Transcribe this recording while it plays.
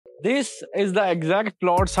This is the exact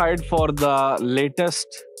plot site for the latest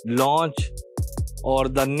launch or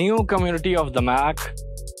the new community of the MAC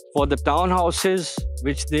for the townhouses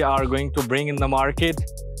which they are going to bring in the market,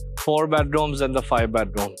 4 bedrooms and the 5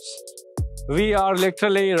 bedrooms. We are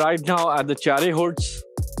literally right now at the CHERRYWOOds.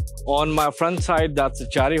 On my front side, that's the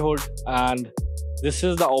CHERRYWOOD, and this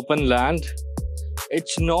is the open land.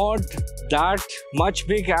 It's not that much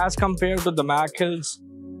big as compared to the MAC Hills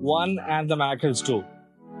 1 and the MAC Hills 2.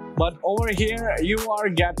 But over here, you are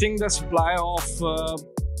getting the supply of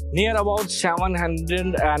near about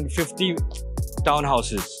 750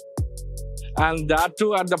 townhouses. And that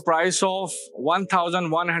too at the price of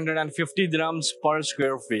 1,150 dirhams per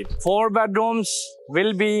square feet. 4 bedrooms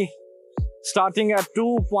will be starting at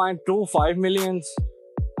 2.25 million,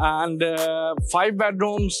 and 5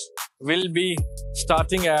 bedrooms will be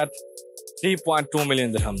starting at 3.2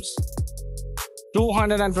 million dirhams.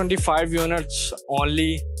 225 units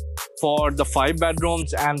only for the 5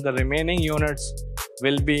 bedrooms, and the remaining units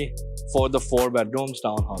will be for the 4 bedrooms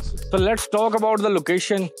townhouses. So let's talk about the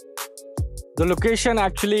location. The location,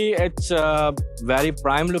 actually, it's a very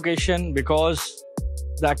prime location because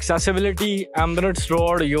the accessibility, Emirates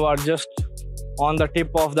Road, you are just on the tip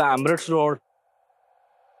of the Emirates Road.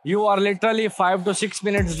 You are literally 5 to 6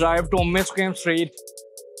 minutes drive to Umm Suqeim Street.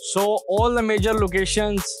 So all the major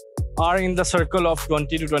locations are in the circle of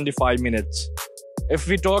 20 to 25 minutes. If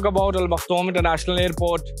we talk about Al Maktoum International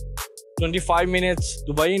Airport, 25 minutes.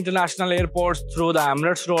 Dubai International Airport through the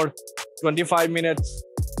Emirates Road, 25 minutes.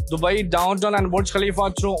 Dubai Downtown and Burj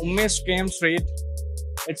Khalifa through Umm Suqeim Street,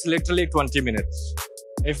 it's literally 20 minutes.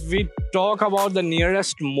 If we talk about the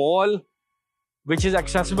nearest mall which is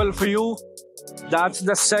accessible for you, that's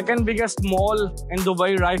the second biggest mall in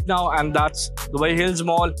Dubai right now, and that's Dubai Hills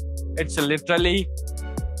Mall. It's literally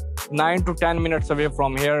 9 to 10 minutes away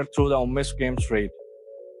from here through the Umm Suqeim Street.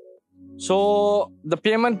 So the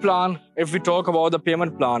payment plan, if we talk about the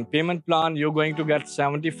payment plan, you're going to get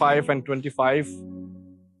 75 and 25.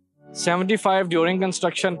 75 during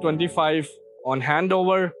construction, 25 on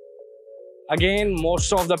handover. Again,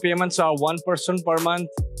 most of the payments are 1% per month.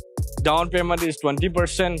 Down payment is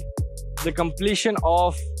 20%. The completion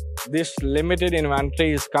of this limited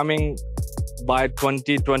inventory is coming by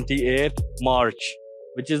 2028 March,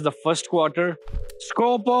 which is the first quarter.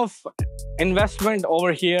 Scope of investment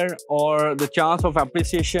over here, or the chance of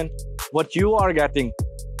appreciation, what you are getting.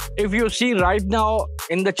 If you see right now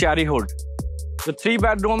in the CHERRYWOOD, the 3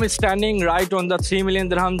 bedroom is standing right on the 3 million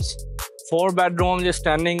dirhams. 4 bedroom is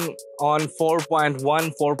standing on 4.1,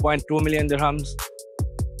 4.2 million dirhams.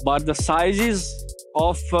 But the sizes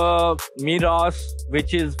of Miras,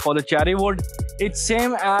 which is for the CHERRYWOOD, it's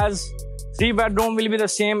same as 3 bedroom will be the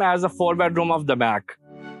same as the 4 bedroom of the MAC.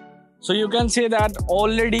 So you can say that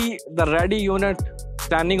already the ready unit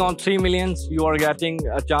standing on 3 millions, you are getting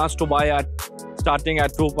a chance to buy at starting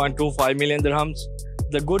at 2.25 million dirhams.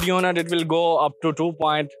 The good unit, it will go up to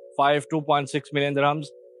 2.5, 2.6 million dirhams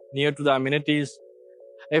near to the amenities.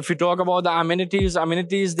 If we talk about the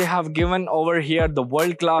amenities, they have given over here the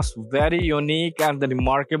world-class, very unique and the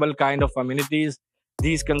remarkable kind of amenities.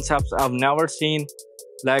 These concepts I've never seen,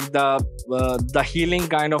 like the healing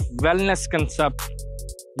kind of wellness concept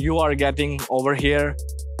you are getting over here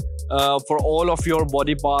for all of your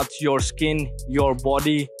body parts, your skin, your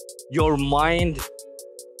body, your mind.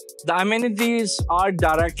 The amenities are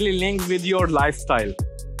directly linked with your lifestyle,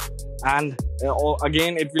 and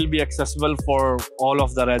again, it will be accessible for all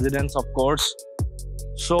of the residents, of course.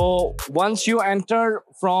 So once you enter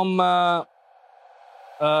from the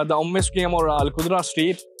Umm Suqeim or Al Qudra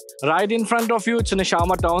Street, right in front of you it's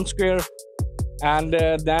Nshama Town Square, and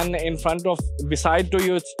then in front of, beside to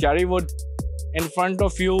you, it's CHERRYWOOD. In front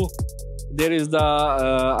of you there is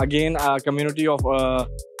the again a community of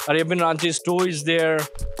Arabian Ranches 2 is there.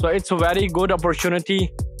 So it's a very good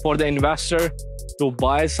opportunity for the investor to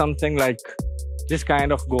buy something like this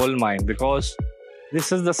kind of gold mine, because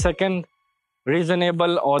this is the second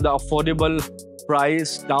reasonable or the affordable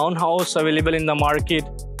price townhouse available in the market,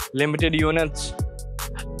 limited units.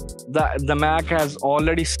 The MAC has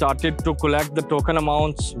already started to collect the token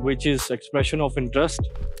amounts, which is expression of interest.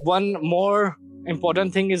 One more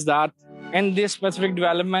important thing is that in this specific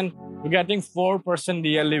development, you're getting 4%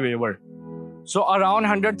 DLA waiver. So around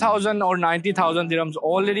 100,000 or 90,000 dirhams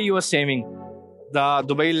already you are saving. The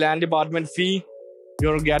Dubai Land Department fee,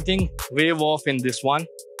 you're getting waive off in this one.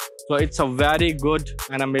 So it's a very good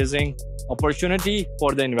and amazing opportunity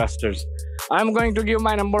for the investors. I'm going to give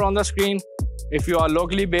my number on the screen. If you are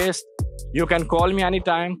locally based, you can call me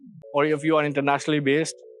anytime, or if you are internationally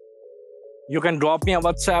based, you can drop me a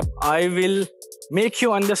WhatsApp. I will make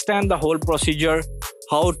you understand the whole procedure,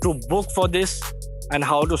 how to book for this and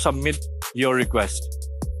how to submit your request.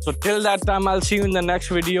 So till that time, I'll see you in the next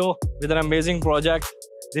video with an amazing project.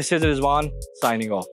 This is Rizwan signing off.